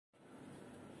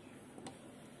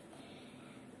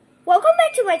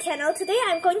to my channel. Today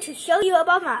I'm going to show you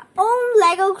about my own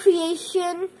Lego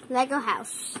creation, Lego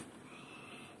house.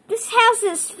 This house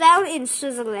is found in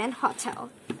Switzerland hotel.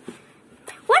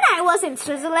 When I was in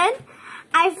Switzerland,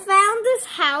 I found this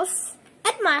house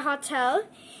at my hotel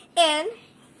and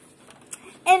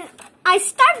I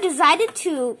decided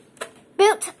to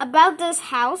build about this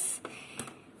house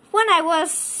when I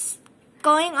was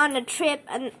going on a trip,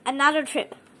 another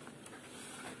trip.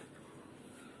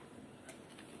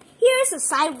 Here is a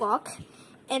sidewalk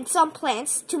and some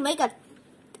plants to make a.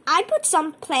 I put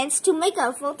some plants to make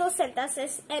a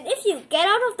photosynthesis, and if you get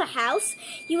out of the house,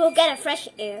 you will get a fresh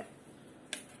air.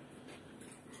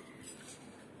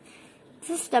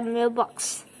 This is the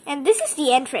mailbox, and this is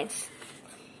the entrance.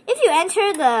 If you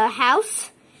enter the house,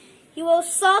 you will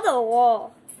saw the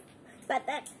wall, but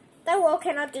that wall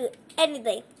cannot do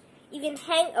anything. You can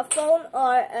hang a phone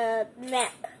or a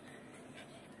map.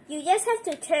 You just have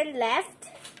to turn left,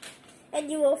 and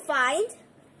you will find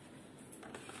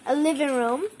a living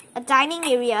room, a dining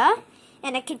area,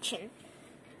 and a kitchen.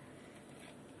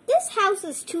 This house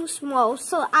is too small,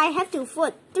 so I have to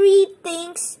put 3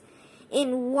 things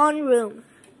in one room.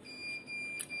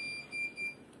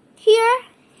 Here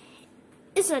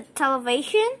is a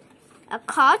television, a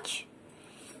couch,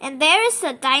 and there is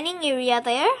a dining area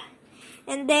there,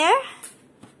 and there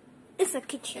is a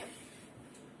kitchen.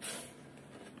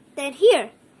 Then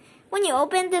here, when you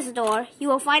open this door, you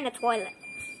will find a toilet.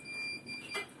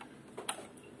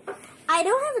 I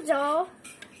don't have a door,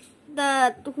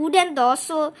 the wooden door,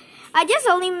 so I just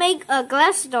only make a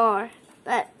glass door.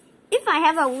 But if I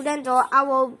have a wooden door,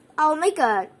 I'll make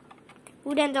a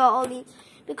wooden door only,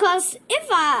 because if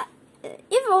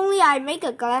only I make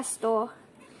a glass door,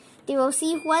 they will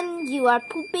see when you are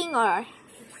pooping or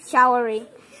showering.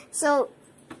 So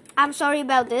I'm sorry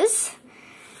about this.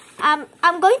 I'm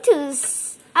going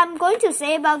to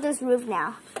say about this roof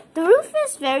now. The roof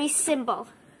is very simple.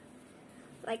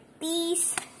 Like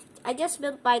these, I just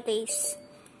built by these.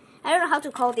 I don't know how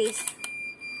to call these.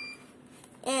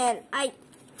 And I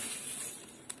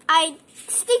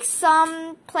stick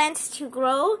some plants to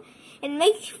grow and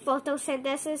make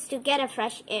photosynthesis to get a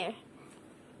fresh air.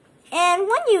 And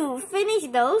when you finish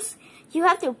those, you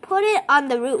have to put it on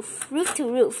the roof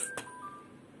to roof.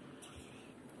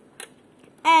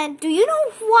 And do you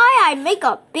know why I make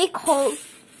a big hole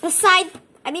behind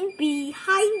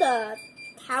the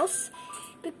house?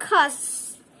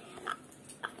 Because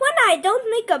when I don't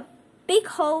make a big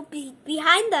hole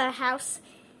behind the house,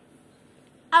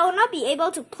 I will not be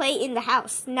able to play in the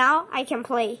house. Now I can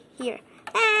play here.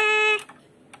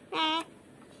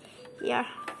 Here.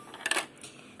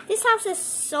 This house is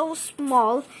so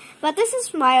small, but this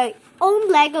is my own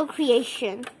Lego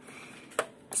creation.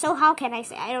 So how can I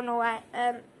say? I don't know what.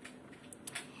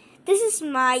 This is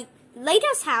my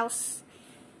latest house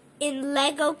in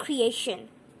Lego creation.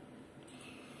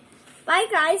 Bye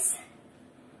guys.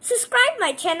 Subscribe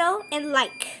my channel and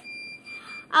like.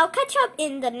 I'll catch up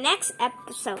in the next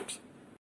episode.